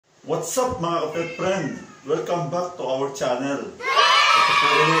What's up mga kapet friend? Welcome back to our channel. Ito po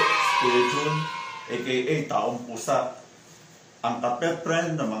ulit, Kuya Jun, aka Taong Pusa, ang kapet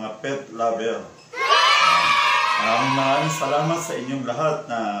friend ng mga pet lover. Maraming salamat sa inyong lahat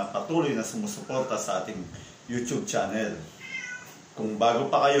na patuloy na sumusuporta sa ating YouTube channel. Kung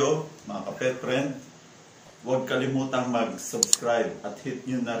bago pa kayo, mga kapet friend, huwag kalimutang mag-subscribe at hit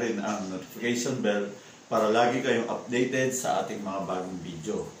nyo na rin ang notification bell para lagi kayong updated sa ating mga bagong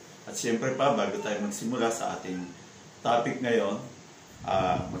video. At siyempre pa, bago tayo magsimula sa ating topic ngayon,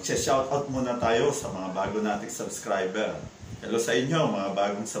 magsha-shoutout muna tayo sa mga bago nating subscriber. Hello sa inyo, mga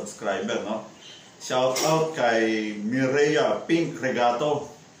bagong subscriber, no? Shoutout kay Mireya Pink Regato.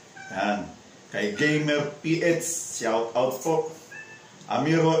 Yan. Kay Gamer PH, shoutout po.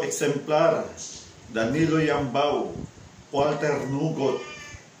 Amiro Exemplar, Danilo Yambao, Walter Nugot,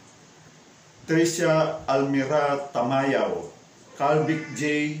 Tricia Almira Tamayaw, Calvic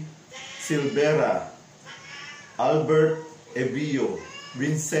J. Silvera, Albert Evio,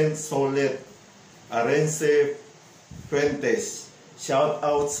 Vincent Solet, Arence Fuentes. Shout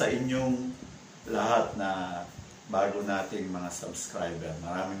out sa inyong lahat na bago nating mga subscriber.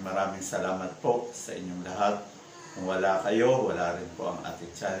 Maraming salamat po sa inyong lahat. Kung wala kayo, wala rin po ang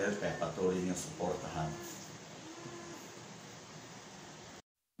ating channel, kaya patuloy niyong suportahan.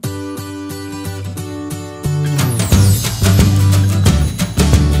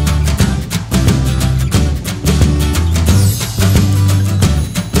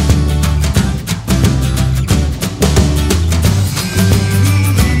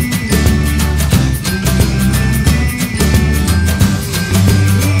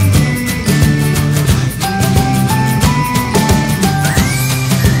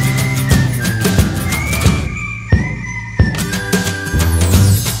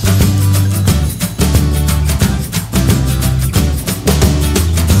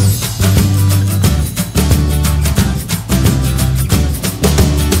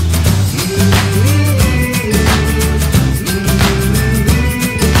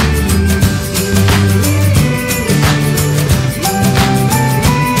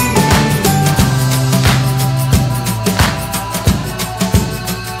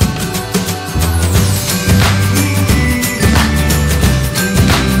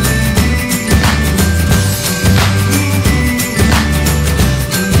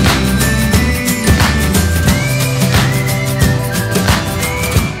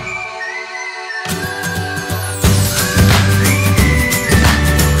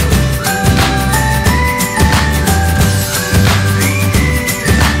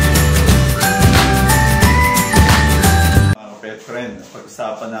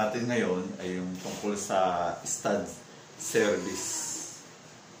 Pag-usapan natin ngayon ay yung tungkol sa stud service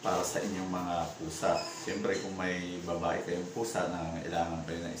para sa inyong mga pusa. Siyempre kung may babae kayong pusa na kailangan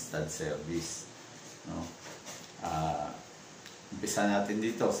kayo ng stud service, no? Umpisa natin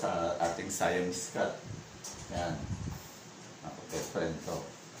dito sa ating Siamese cat. Yan. Friend to.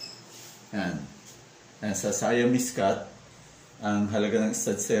 Yan. Yan. Sa Siamese cat, ang halaga ng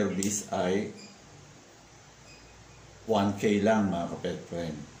stud service ay 1K lang mga kapet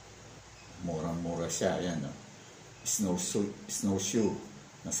friend. Murang-mura siya. Ayan, no? Snowshoe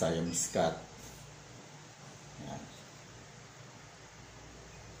na Siamese cat. Ayan.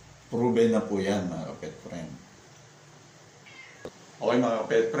 Proven na po yan mga kapet friend. Okay mga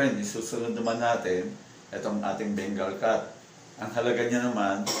kapet friend, isusunod naman natin itong ating Bengal cat. Ang halaga niya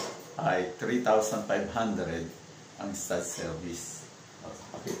naman ay 3,500 ang stud service.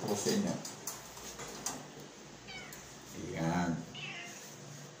 Pakita ko sa inyo. Yan.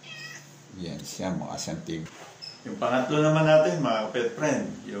 Yan siya, mga santig. Yung pangatlo naman natin, mga pet friend,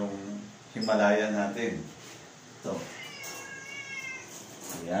 yung Himalayan natin. Ito.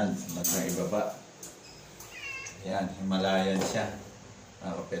 Ayan, magandang ibaba. Ayan, Himalayan siya,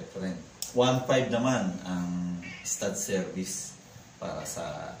 mga pet friend. 1.5 naman ang stud service para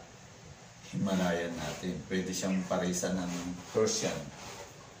sa Himalayan natin. Pwede siyang parisan ng Persian.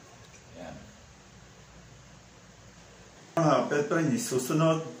 Ayan. Mga pet friend,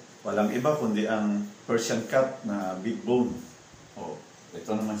 susunod, walang iba kundi ang Persian cat na big bone. Oh,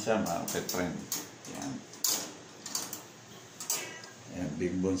 ito naman siya mga pet friend. Yan. Yan,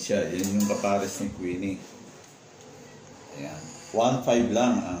 big bone siya. Yan yung kapares ni Queenie. Yan. 1.5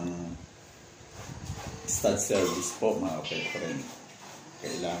 lang ang stud service po mga pet friend.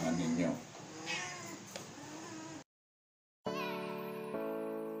 Kailangan ninyo.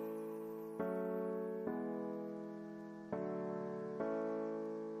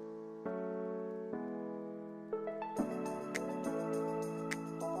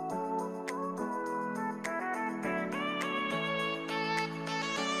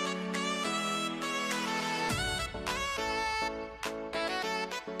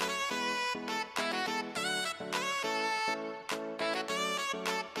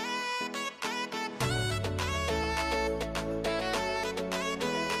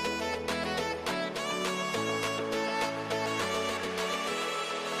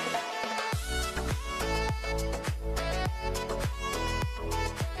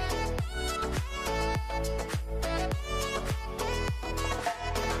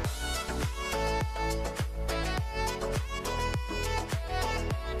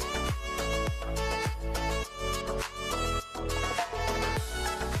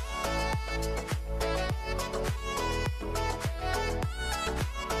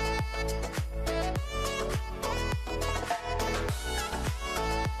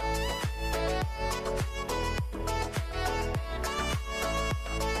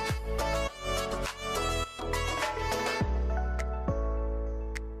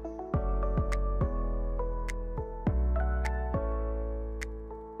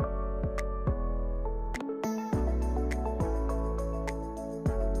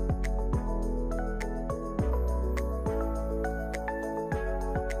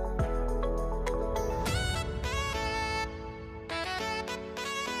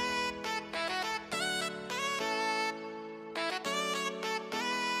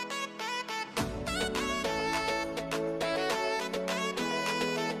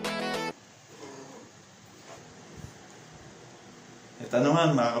 Ito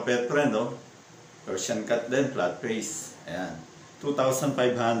naman mga kapet friend, oh. Persian cat din, flat face. Ayan.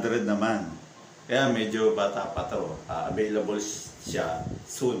 2,500 naman. Kaya medyo bata pa to. Available siya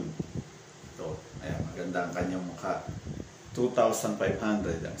soon. Ito. Ayan, maganda ang kanyang mukha.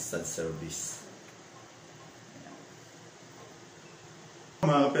 2,500 ang stud service. Ayan.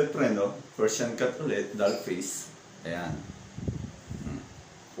 Mga kapet friend, oh. Persian cat ulit, dark face. Ayan.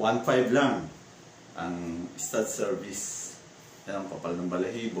 1,500 lang ang stud service. Ayan ang kapal ng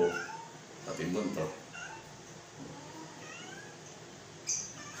balahibo. Pati buntot.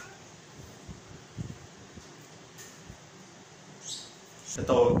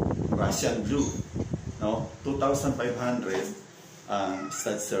 Ito, Russian Blue. No? 2,500 ang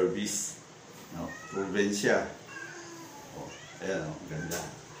stud service. No? Proven siya. Oh, ayan, oh, ganda.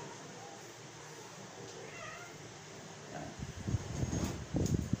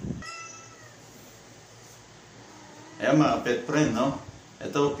 Ayan mga pet friend, no?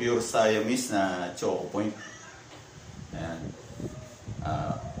 Ito, pure Siamese na Choco Point. Ayan.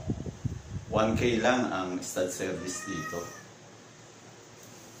 1K lang ang stud service dito.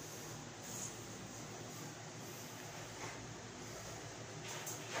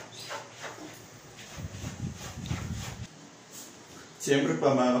 Siyempre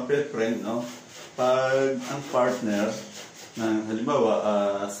pa mga pet friend, no? Pag ang partner ng halimbawa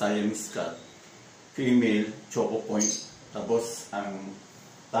Siamese cat, female, Choco Point, tapos ang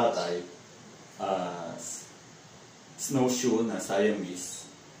tatay, snowshoe na Siamese,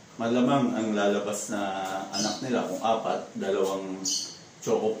 malamang ang lalabas na anak nila kung 4, 2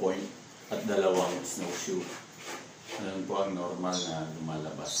 Choco Point at 2 snowshoe. Ayan po ang normal na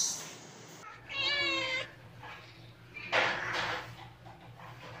lumalabas.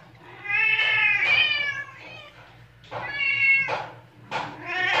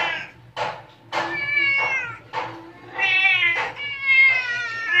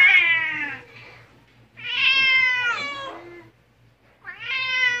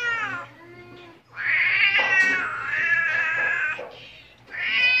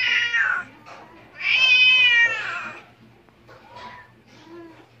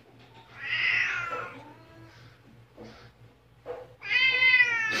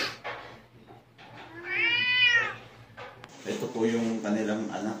 Ito po yung kanilang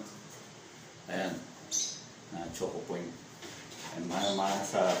anak. Ayan. Na Choco Point. Ayan, mahal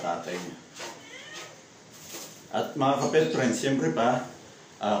sa tatay niya. At mga kapet friends, siyempre pa,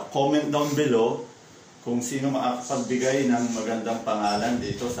 comment down below kung sino makakapagbigay ng magandang pangalan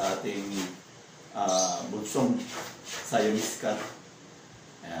dito sa ating bunsong Siamese cat.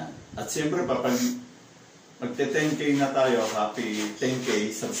 Ayan. At siyempre pa, pag magte-10K na tayo, happy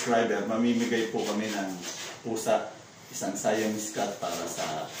 10K subscriber, mamimigay po kami ng pusa, isang Siamese cat para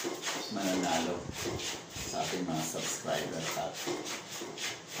sa mananalo sa ating mga subscriber at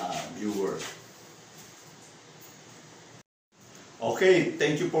viewer. Okay,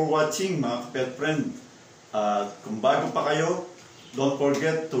 thank you for watching mga pet friend. Kung bago pa kayo, don't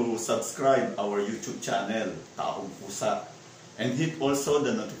forget to subscribe our YouTube channel, Taong Pusa, and hit also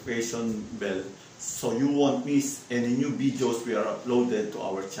the notification bell so you won't miss any new videos we are uploaded to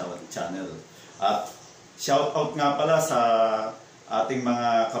our channel. At shout out nga pala sa ating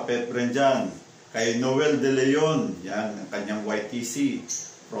mga kapet friend dyan, kay Noel De Leon, yan, ang kanyang YTC,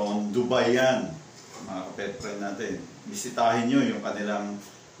 from Dubai yan, mga kapet friend natin. Bisitahin nyo yung kanilang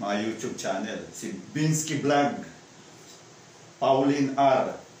mga YouTube channel. Si Binsky Vlog, Pauline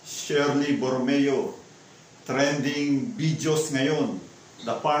R, Shirley Bormeo, trending videos ngayon,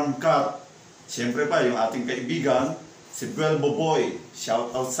 The Farm Cat, siyempre pa yung ating kaibigan, si Buel Boboy, shout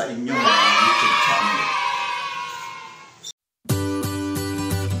out sa inyo mga YouTube channel.